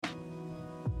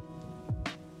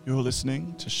You're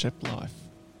listening to Shepplife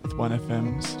with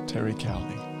 1FM's Terri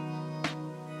Cowley.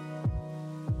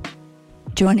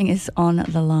 Joining us on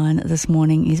the line this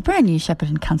morning is brand new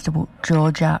Shepparton Constable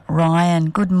Georgia Ryan.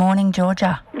 Good morning,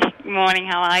 Georgia. Good morning,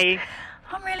 how are you?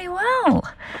 I'm really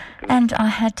well. And I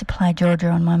had to play Georgia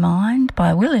on My Mind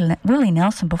by Willie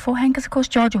Nelson beforehand because, of course,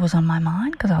 Georgia was on my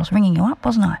mind because I was ringing you up,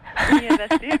 wasn't I? Yeah,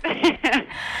 that's it.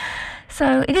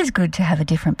 So it is good to have a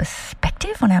different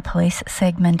perspective on our police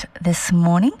segment this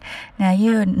morning. Now,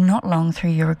 you're not long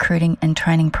through your recruiting and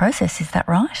training process, is that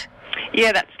right?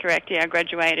 Yeah, that's correct. Yeah, I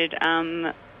graduated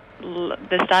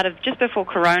the start of just before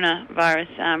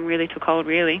coronavirus really took hold,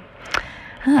 really.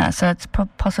 So it's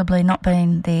possibly not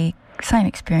been the same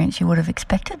experience you would have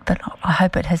expected, but I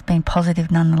hope it has been positive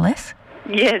nonetheless.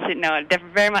 Yes, it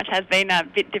very much has been a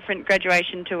bit different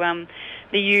graduation to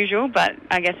the usual, but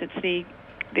I guess it's the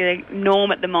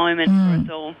norm at the moment for us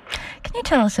all. Can you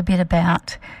tell us a bit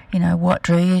about, what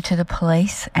drew you to the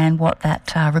police and what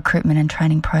that recruitment and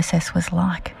training process was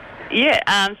like? Yeah,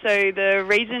 so the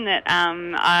reason that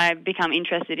I become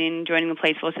interested in joining the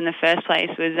police force in the first place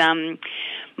was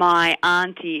my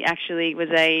auntie actually was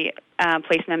a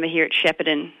police member here at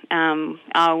Shepparton.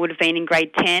 I would have been in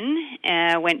grade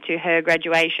 10, went to her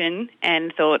graduation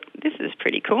and thought, this is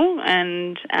pretty cool.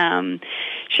 And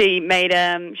she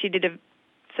did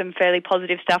some fairly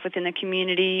positive stuff within the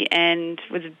community and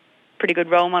was a pretty good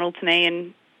role model to me,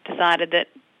 and decided that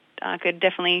I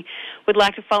would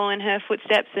like to follow in her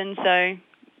footsteps, and so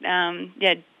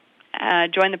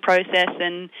joined the process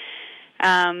and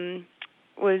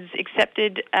was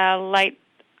accepted late.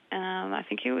 I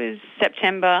think it was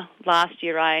September last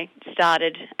year. I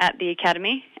started at the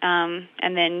academy, and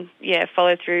then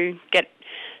follow through, get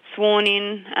sworn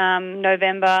in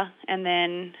November, and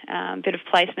then a bit of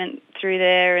placement through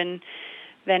there, and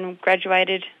then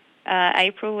graduated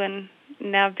April, and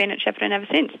now I've been at Shepparton ever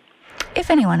since. If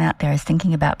anyone out there is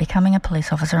thinking about becoming a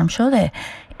police officer, I'm sure they're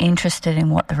interested in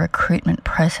what the recruitment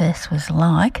process was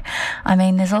like. I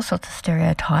mean, there's all sorts of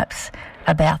stereotypes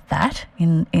about that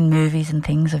in movies and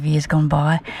things of years gone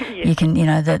by. Yes. You can,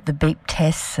 the beep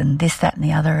tests and this, that and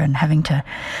the other, and having to...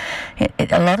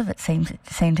 a lot of it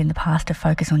seemed in the past to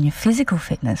focus on your physical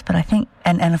fitness, but I think,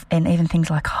 and even things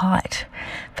like height.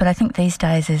 But I think these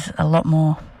days there's a lot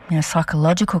more,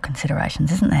 psychological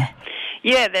considerations, isn't there?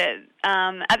 Yeah,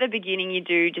 at the beginning you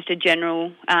do just a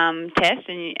general test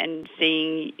and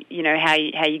seeing, how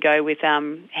you go with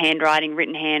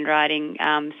written handwriting,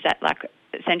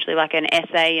 essentially like an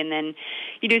essay, and then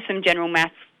you do some general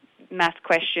math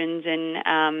questions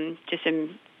and just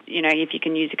some, if you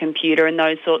can use a computer and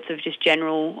those sorts of just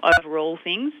general overall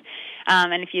things.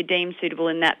 And if you're deemed suitable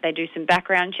in that, they do some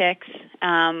background checks.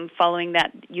 Following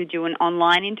that, you do an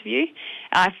online interview.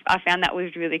 I found that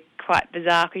was really quite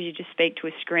bizarre because you just speak to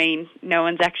a screen. No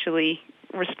one's actually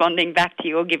responding back to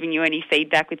you or giving you any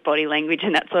feedback with body language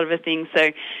and that sort of a thing. So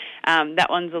that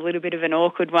one's a little bit of an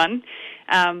awkward one.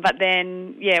 But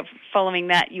then, following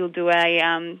that, you'll do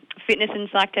a fitness and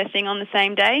psych testing on the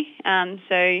same day.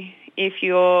 So if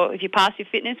you pass your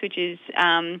fitness, which is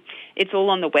it's all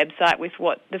on the website with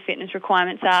what the fitness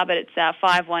requirements are, but it's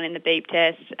 5-1 in the beep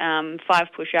test, 5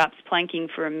 push-ups, planking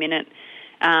for a minute,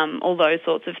 all those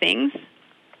sorts of things.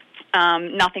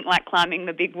 Nothing like climbing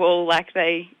the big wall like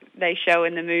they show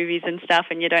in the movies and stuff,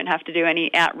 and you don't have to do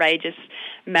any outrageous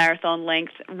marathon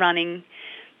length running.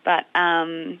 But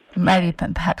maybe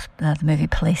perhaps the movie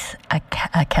Police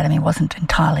Academy wasn't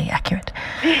entirely accurate.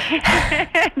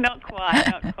 Not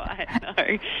quite,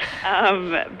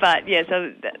 no. But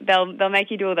so they'll make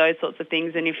you do all those sorts of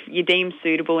things, and if you're deemed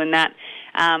suitable in that,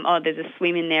 there's a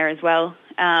swim in there as well.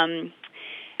 And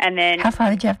then how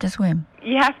far did you have to swim?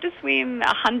 You have to swim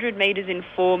 100 metres in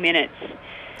 4 minutes.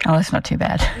 Oh, that's not too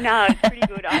bad. No, it's pretty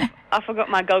good. I forgot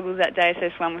my goggles that day, so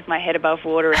I swam with my head above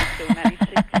water and still managed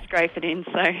to scrape it in,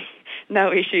 so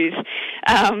no issues.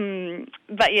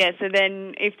 But so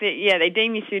then if they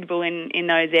deem you suitable in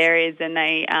those areas, then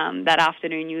they that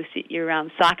afternoon you'll sit your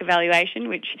psych evaluation,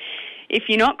 which if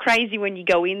you're not crazy when you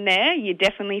go in there, you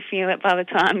definitely feel it by the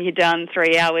time you're done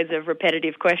 3 hours of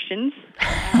repetitive questions.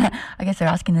 I guess they're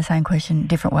asking the same question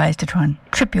different ways to try and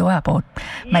trip you up or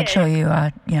make sure you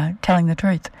are, telling the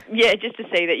truth. Yeah, just to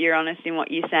see that you're honest in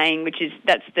what you're saying,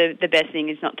 that's the best thing,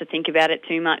 is not to think about it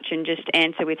too much and just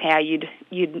answer with how you'd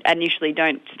initially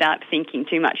don't start thinking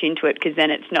too much into it, because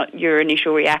then it's not your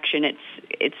initial reaction,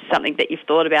 it's something that you've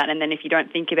thought about, and then if you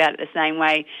don't think about it the same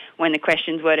way when the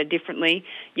question's worded differently,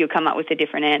 you'll come up with a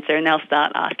different answer and they'll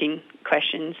start asking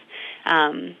questions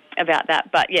about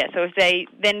that. But so if they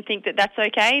then think that that's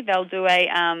okay, they'll do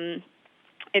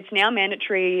it's now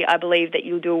mandatory, I believe, that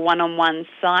you'll do a one-on-one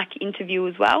psych interview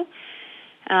as well.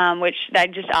 which they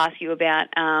just ask you about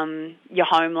your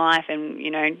home life and,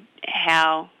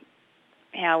 how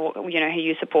who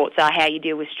your supports are, how you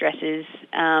deal with stresses.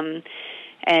 And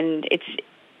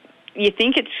you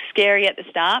think it's scary at the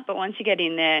start, but once you get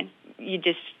in there,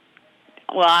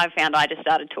 I found I just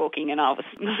started talking and I was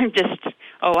just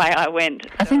away I went.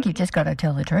 I think you've just got to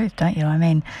tell the truth, don't you? I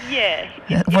mean,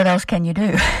 what else can you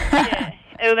do? Yeah.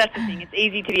 Well, that's the thing. It's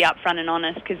easy to be upfront and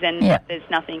honest because then there's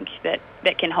nothing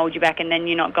that can hold you back, and then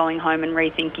you're not going home and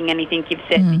rethinking anything you've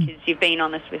said because you've been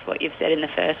honest with what you've said in the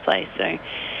first place. So,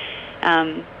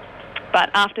 but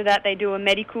after that, they do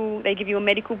they give you a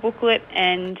medical booklet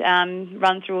and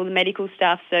run through all the medical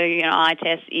stuff. So, eye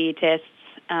tests, ear tests,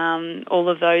 all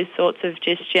of those sorts of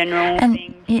just general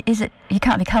things. And you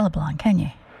can't be colourblind, can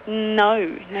you? No,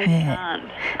 you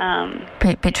can't.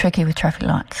 Bit tricky with traffic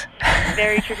lights.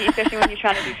 Very tricky, especially when you're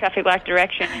trying to do traffic light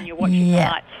direction and you're watching the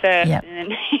lights first. Yep.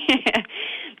 And then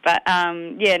but,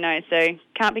 so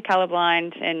can't be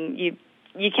colourblind, and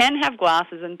you can have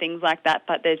glasses and things like that,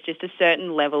 but there's just a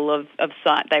certain level of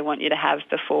sight they want you to have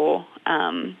before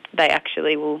they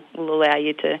actually will allow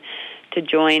you to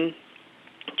join.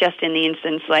 Just in the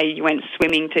instance where you went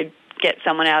swimming to get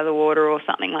someone out of the water or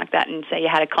something like that, and say you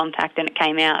had a contact and it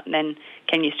came out, and then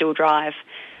can you still drive?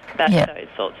 Those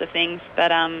sorts of things.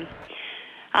 But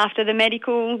after the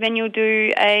medical, then you'll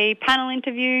do a panel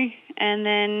interview, and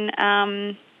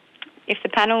then if the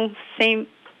panel think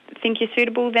you're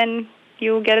suitable, then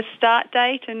you'll get a start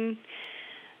date, and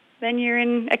then you're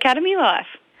in academy life.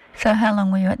 So how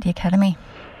long were you at the academy?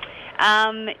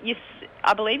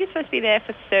 I believe you're supposed to be there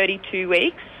for 32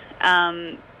 weeks,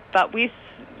 but with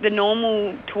the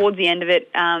normal, towards the end of it,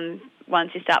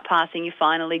 once you start passing your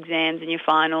final exams and your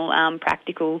final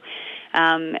practical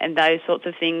and those sorts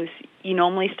of things, you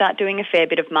normally start doing a fair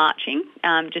bit of marching,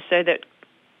 just so that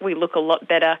we look a lot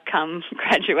better come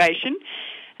graduation,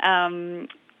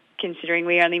 considering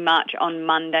we only march on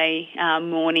Monday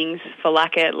mornings for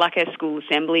like a school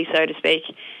assembly, so to speak.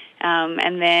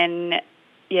 And then,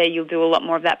 you'll do a lot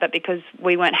more of that. But because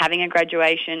we weren't having a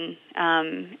graduation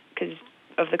because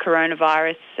of the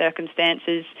coronavirus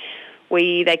circumstances,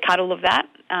 they cut all of that,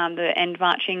 the end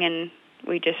marching, and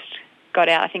we just got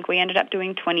out. I think we ended up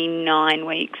doing 29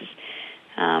 weeks,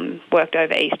 worked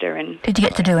over Easter. And did you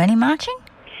get to do any marching?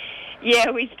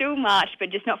 Yeah, we still marched, but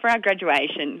just not for our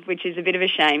graduation, which is a bit of a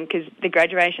shame because the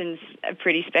graduation's a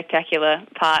pretty spectacular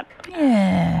part.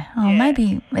 Yeah.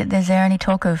 Maybe is there any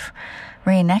talk of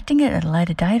reenacting it at a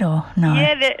later date or no?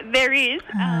 Yeah, there is.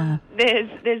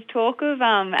 There's talk of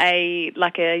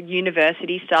a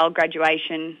university style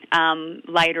graduation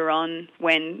later on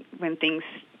when things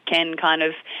can kind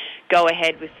of go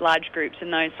ahead with large groups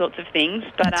and those sorts of things.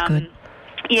 But that's good.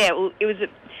 It was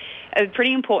a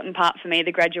pretty important part for me,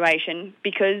 the graduation,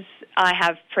 because I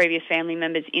have previous family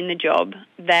members in the job.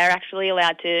 They're actually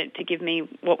allowed to give me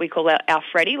what we call our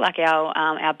Freddie, like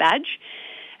our badge.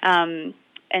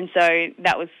 And so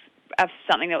that was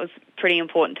something that was pretty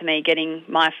important to me, getting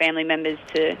my family members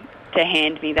to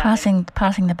hand me that.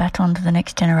 Passing the baton to the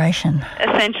next generation.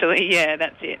 Essentially, yeah,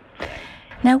 that's it.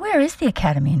 Now, where is the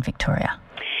academy in Victoria?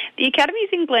 The academy's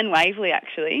in Glen Waverley,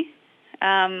 actually.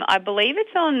 I believe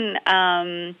it's on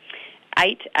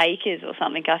 8 acres or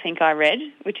something, I think I read,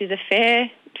 which is a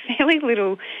fairly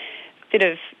little bit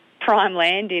of prime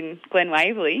land in Glen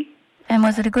Waverley. And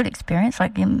was it a good experience?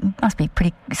 Like, it must be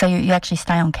pretty... So you actually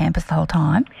stay on campus the whole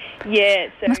time? Yeah.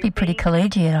 So it must be pretty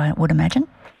collegiate, I would imagine.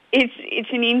 It's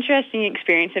an interesting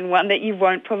experience, and one that you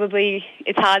won't probably...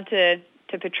 It's hard to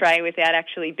portray without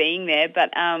actually being there,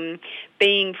 but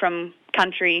being from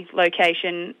country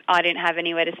location, I didn't have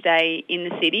anywhere to stay in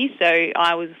the city, so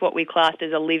I was what we classed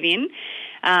as a live-in,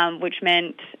 which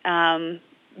meant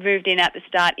moved in at the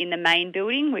start in the main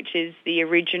building, which is the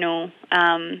original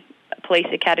police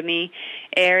academy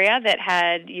area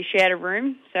that you shared a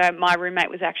room. So my roommate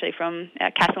was actually from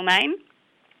Castlemaine.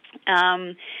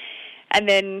 And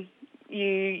then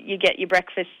you get your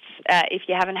breakfasts. If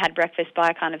you haven't had breakfast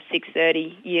by kind of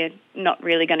 6:30, you're not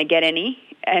really going to get any.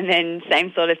 And then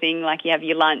same sort of thing, like you have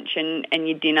your lunch and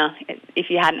your dinner. If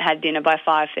you hadn't had dinner by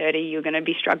 5:30, you're going to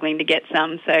be struggling to get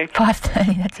some. So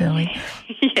 5:30, that's early.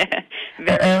 Yeah,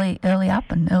 early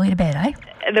up and early to bed, eh?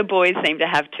 The boys seem to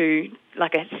have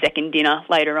like a second dinner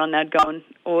later on. They'd go and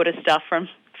order stuff from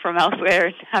elsewhere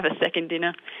and have a second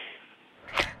dinner.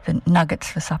 The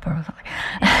nuggets for supper or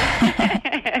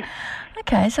something.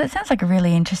 Okay, so it sounds like a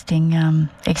really interesting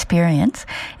experience.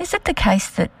 Is it the case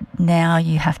that now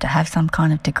you have to have some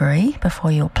kind of degree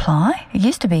before you apply? It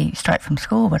used to be straight from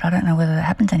school, but I don't know whether that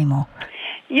happens anymore.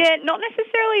 Yeah, not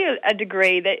necessarily a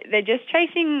degree. They're just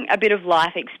chasing a bit of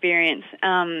life experience.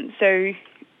 So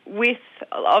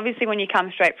obviously when you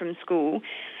come straight from school,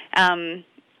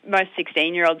 most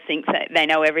 16-year-olds think that they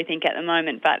know everything at the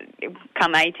moment, but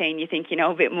come 18 you think you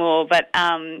know a bit more. But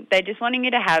they're just wanting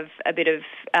you to have a bit of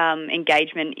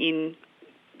engagement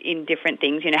in different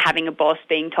things, having a boss,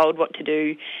 being told what to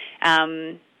do,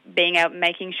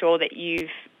 making sure that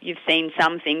you've seen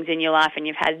some things in your life and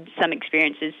you've had some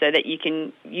experiences so that you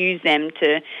can use them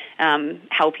to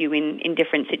help you in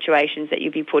different situations that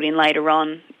you'll be put in later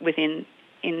on in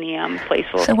the police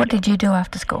force. So what did you do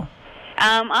after school?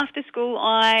 After school,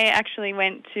 I actually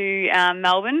went to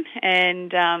Melbourne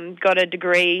and got a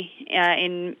degree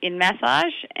in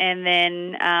massage, and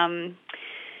then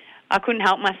I couldn't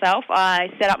help myself.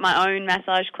 I set up my own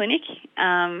massage clinic,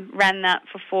 ran that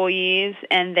for 4 years,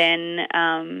 and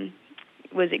then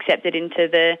was accepted into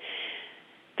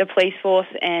the police force,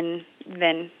 and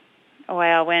then away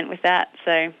I went with that.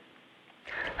 So.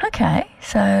 Okay,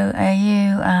 so are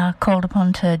you called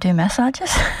upon to do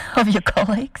massages of your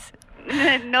colleagues?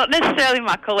 Not necessarily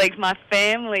my colleagues, my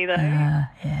family though. Yeah.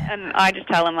 And I just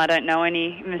tell them I don't know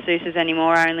any masseuses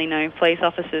anymore. I only know police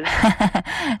officers.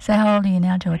 So how old are you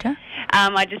now, Georgia?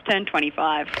 I just turned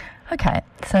 25. Okay,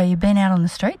 so you've been out on the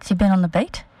streets, you've been on the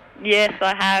beat? Yes,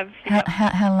 I have.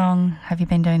 How long have you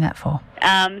been doing that for?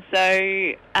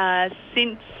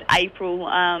 Since April,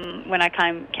 when I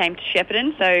came to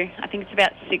Shepparton, so I think it's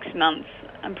about 6 months,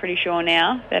 I'm pretty sure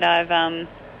now, that I've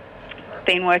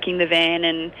been working the van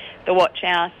and the watch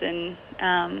house and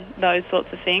those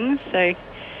sorts of things. So,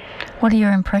 what are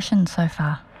your impressions so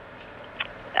far?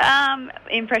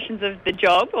 Impressions of the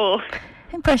job, or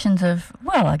impressions of,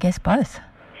 well, I guess both.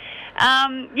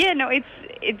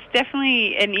 It's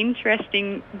definitely an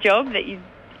interesting job that you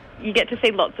get to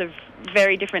see lots of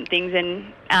very different things,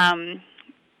 and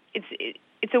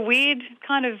it's a weird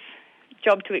kind of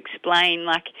job to explain.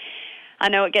 Like, I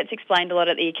know it gets explained a lot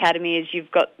at the academy as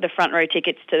you've got the front row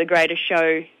tickets to the greatest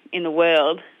show in the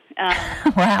world.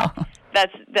 Wow.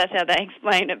 That's how they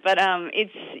explain it. But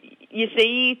you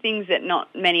see things that not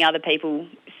many other people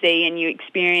see, and you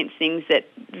experience things that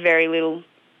very little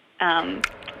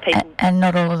people. And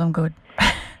not all of them good.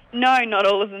 No, not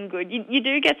all of them good. You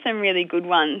do get some really good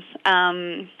ones,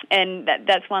 and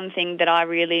that's one thing that I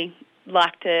really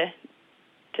like to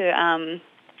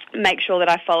make sure that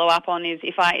I follow up on is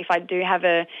if I do have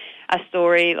a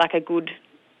story, like a good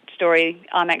story,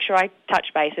 I make sure I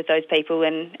touch base with those people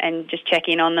and just check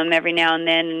in on them every now and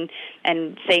then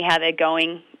and see how they're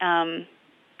going.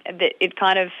 It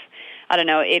kind of, I don't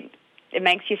know, it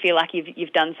makes you feel like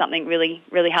you've done something really,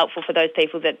 really helpful for those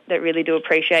people that really do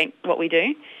appreciate what we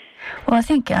do. Well, I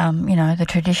think, the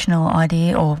traditional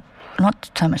idea, or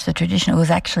not so much the traditional, it was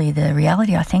actually the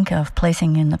reality, I think, of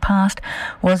policing in the past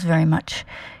was very much,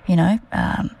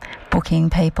 booking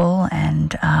people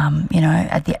and,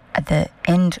 at the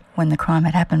end when the crime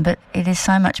had happened. But it is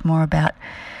so much more about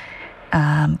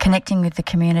connecting with the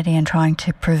community and trying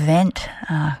to prevent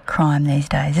crime these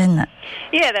days, isn't it?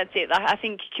 Yeah, that's it. I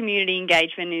think community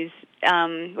engagement is,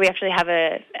 we actually have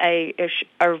a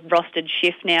rostered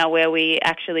shift now where we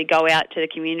actually go out to the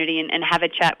community and have a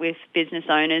chat with business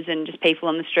owners and just people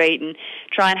on the street and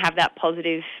try and have that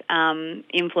positive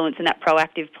influence and that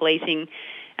proactive policing.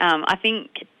 I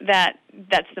think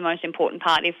that's the most important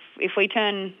part. If we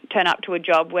turn up to a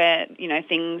job where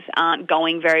things aren't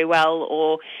going very well,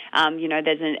 or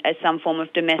there's some form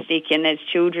of domestic and there's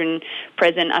children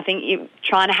present, I think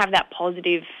trying to have that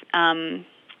positive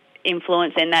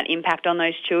influence and that impact on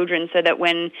those children, so that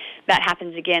when that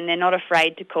happens again, they're not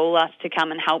afraid to call us to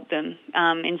come and help them,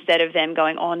 instead of them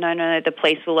going, oh no, the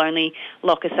police will only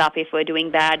lock us up if we're doing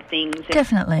bad things.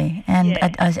 Definitely, and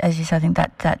as you say, I think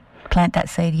that plant that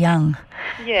seed young.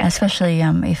 Yeah. Especially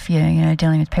if you're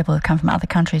dealing with people who come from other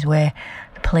countries where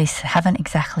the police haven't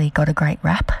exactly got a great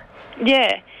rap.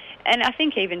 Yeah. And I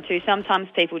think even too, sometimes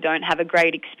people don't have a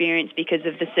great experience because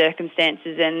of the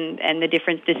circumstances and the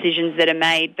different decisions that are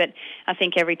made. But I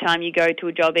think every time you go to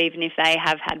a job, even if they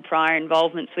have had prior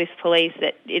involvements with police,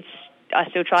 I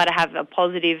still try to have a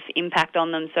positive impact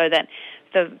on them, so that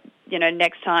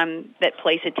next time that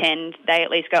police attend, they at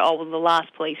least go, oh, well, the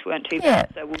last police weren't too bad,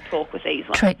 so we'll talk with these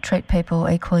ones. Treat people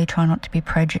equally, try not to be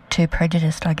too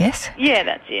prejudiced, I guess. Yeah,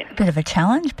 that's it. A bit of a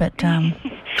challenge, but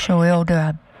sure we all do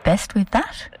our best with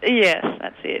that. Yes,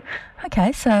 that's it.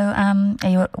 Okay, so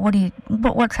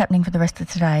what's happening for the rest of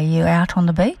today? Are you out on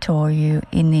the beat or are you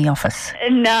in the office?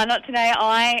 No, not today.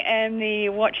 I am the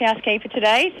watch house keeper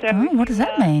today. So what does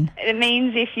that mean? It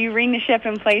means if you ring the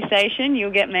Shepparton Police Station, you'll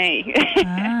get me.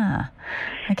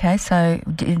 Okay, so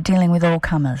dealing with all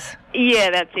comers. Yeah,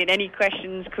 that's it. Any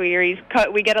questions, queries?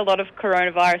 We get a lot of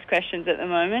coronavirus questions at the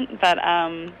moment, but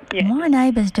yeah. My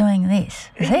neighbour's doing this.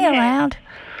 Is he allowed?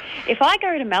 If I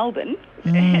go to Melbourne...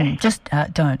 just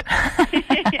don't.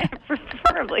 Yeah,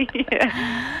 preferably,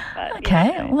 yeah. But,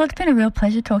 okay, well, it's been a real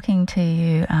pleasure talking to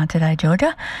you today,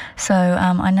 Georgia. So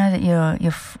I know that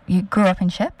you grew up in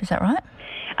Shep, is that right?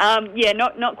 Yeah,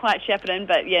 not quite Shepparton,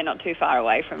 but yeah, not too far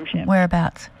away from Shep.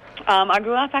 Whereabouts? I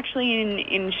grew up actually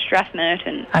in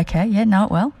Strathmerton. Okay, yeah, know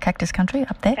it well. Cactus country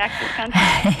up there. Cactus country.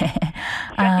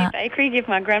 Strathie Bakery, give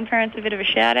my grandparents a bit of a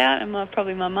shout out, and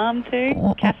probably my mum too.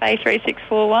 Cafe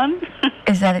 3641.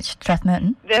 Is that at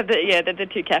Strathmerton? They're the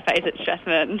two cafes at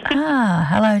Strathmerton.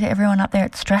 Hello to everyone up there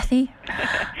at Strathie.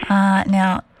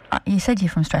 Now, you said you're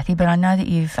from Strathie, but I know that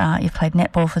you've played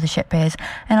netball for the Shep Bears,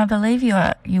 and I believe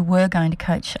you were going to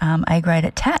coach A grade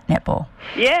at TAT netball.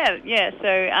 Yeah.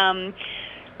 So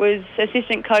was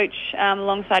assistant coach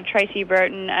alongside Tracy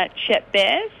Burton at Shep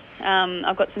Bears.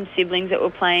 I've got some siblings that were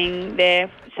playing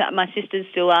there. My sisters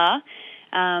still are,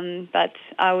 but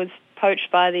I was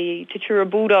poached by the Tatura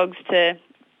Bulldogs to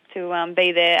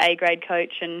be their A grade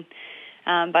coach, and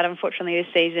but unfortunately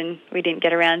this season we didn't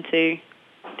get around to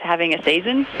having a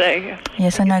season. So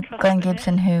yes, I know Glenn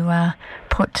Gibson, who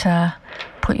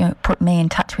put me in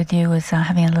touch with you, was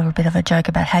having a little bit of a joke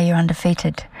about how you're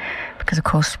undefeated, because of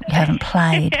course you haven't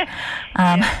played.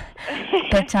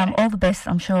 But all the best.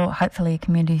 I'm sure hopefully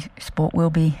community sport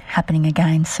will be happening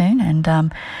again soon,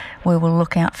 and we will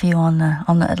look out for you on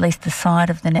the at least the side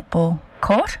of the netball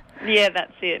court. Yeah,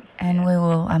 that's it. And we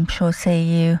will, I'm sure, see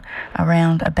you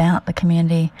around about the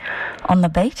community on the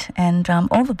beat. And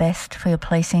all the best for your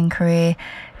policing career,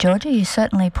 Georgia. You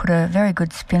certainly put a very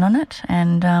good spin on it,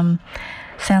 and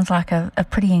sounds like a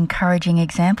pretty encouraging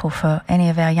example for any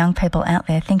of our young people out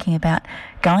there thinking about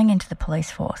going into the police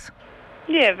force.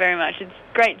 Yeah, very much. It's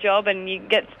a great job, and you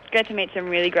get to meet some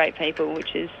really great people,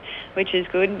 which is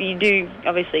good. You do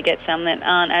obviously get some that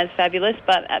aren't as fabulous,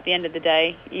 but at the end of the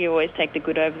day, you always take the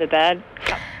good over the bad.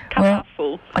 Cup half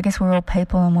full. I guess we're all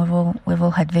people, and we've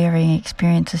all had varying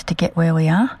experiences to get where we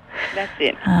are. That's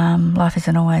it. Life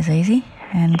isn't always easy,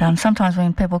 and sometimes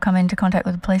when people come into contact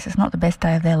with the police, it's not the best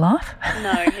day of their life.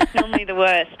 No, it's normally the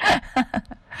worst.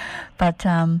 But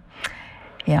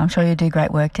yeah, I'm sure you do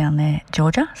great work down there,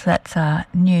 Georgia. So that's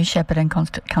new Shepparton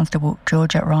Constable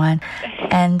Georgia Ryan.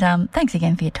 And thanks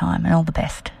again for your time, and all the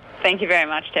best. Thank you very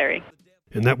much, Terry.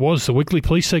 And that was the weekly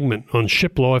police segment on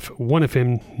Shepplife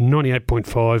 1FM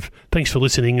 98.5. Thanks for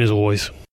listening as always.